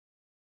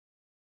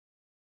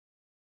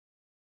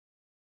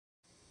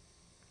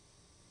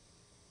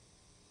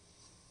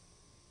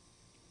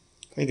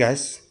Hey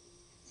guys,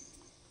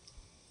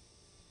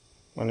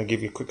 want to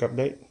give you a quick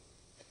update.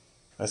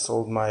 I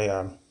sold my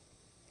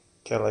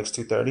KLX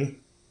 230.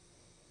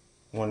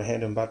 Went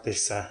ahead and bought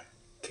this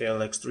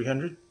KLX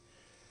 300.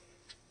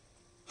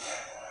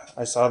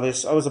 I saw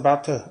this. I was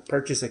about to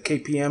purchase a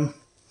KPM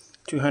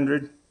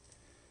 200,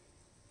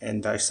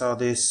 and I saw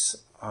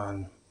this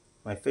on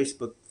my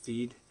Facebook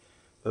feed.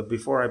 But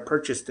before I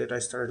purchased it, I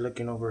started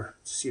looking over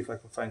to see if I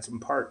could find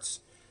some parts.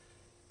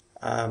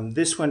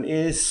 This one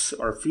is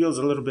or feels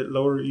a little bit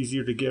lower,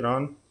 easier to get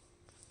on.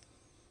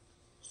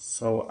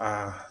 So,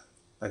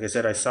 like I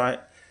said, I saw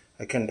it.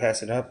 I couldn't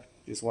pass it up.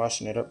 Just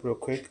washing it up real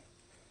quick.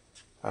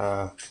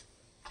 It's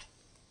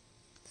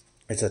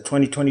a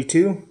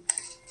 2022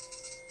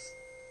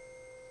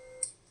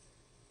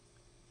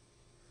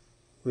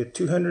 with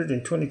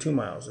 222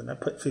 miles, and I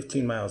put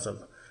 15 miles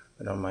of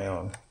it on my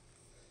own.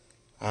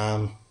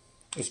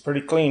 It's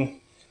pretty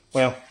clean.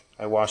 Well,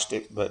 I washed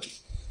it, but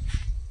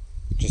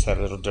just had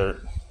a little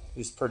dirt.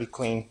 It's pretty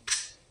clean.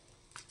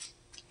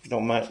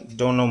 Don't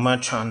know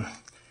much on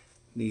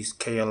these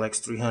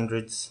KLX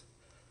 300s.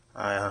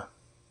 I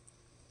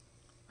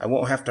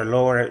won't have to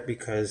lower it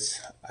because,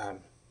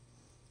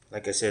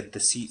 like I said, the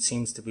seat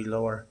seems to be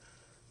lower,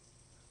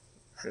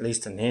 at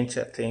least an inch,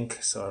 I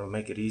think, so it'll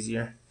make it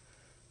easier.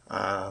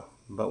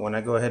 But when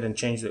I go ahead and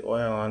change the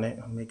oil on it,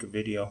 I'll make a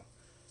video.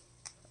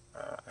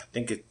 I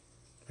think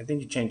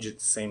you change it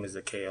the same as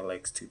the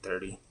KLX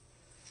 230,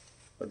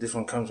 but this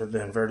one comes with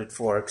the inverted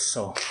forks,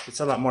 so it's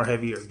a lot more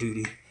heavier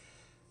duty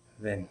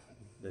than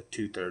the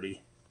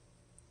 230.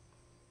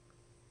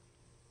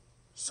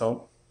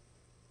 So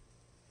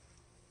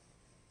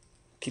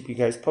keep you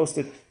guys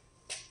posted.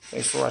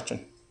 Thanks for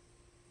watching.